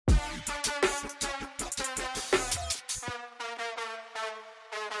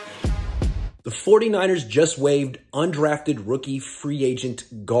The 49ers just waived undrafted rookie free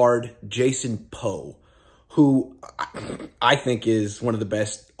agent guard Jason Poe, who I think is one of the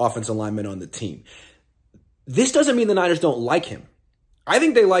best offensive linemen on the team. This doesn't mean the Niners don't like him. I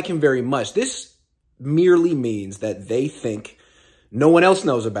think they like him very much. This merely means that they think no one else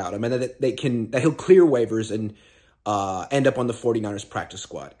knows about him and that he'll clear waivers and end up on the 49ers practice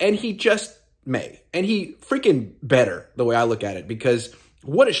squad. And he just may. And he freaking better, the way I look at it, because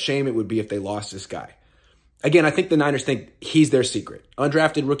what a shame it would be if they lost this guy. Again, I think the Niners think he's their secret.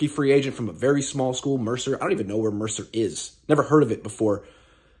 Undrafted rookie free agent from a very small school, Mercer. I don't even know where Mercer is. Never heard of it before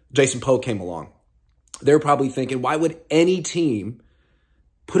Jason Poe came along. They're probably thinking, why would any team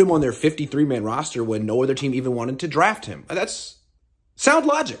put him on their 53-man roster when no other team even wanted to draft him? That's sound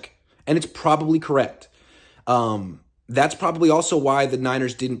logic, and it's probably correct. That's probably also why the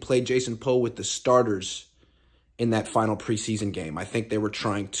Niners didn't play Jason Poe with the starters in that final preseason game. I think they were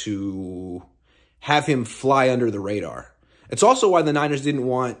trying to have him fly under the radar. It's also why the Niners didn't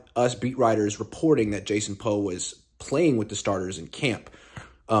want us beat writers reporting that Jason Poe was playing with the starters in camp,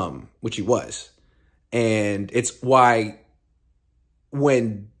 which he was. And it's why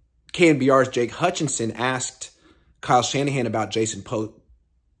when KNBR's Jake Hutchinson asked Kyle Shanahan about Jason Poe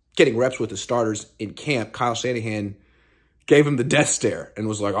getting reps with the starters in camp, Kyle Shanahan gave him the death stare and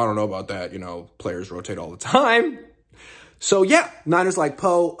was like, I don't know about that. You know, players rotate all the time. So, yeah, Niners like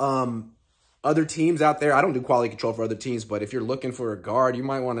Poe. Other teams out there, I don't do quality control for other teams, but if you're looking for a guard, you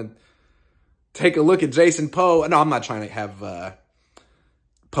might want to take a look at Jason Poe. No, I'm not trying to have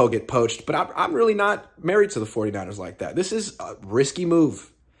Poe get poached, but I'm really not married to the 49ers like that. This is a risky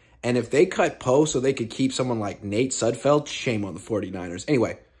move. And if they cut Poe so they could keep someone like Nate Sudfeld, shame on the 49ers.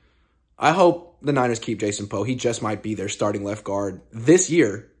 Anyway, I hope the Niners keep Jason Poe. He just might be their starting left guard this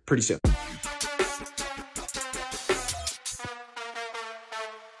year pretty soon.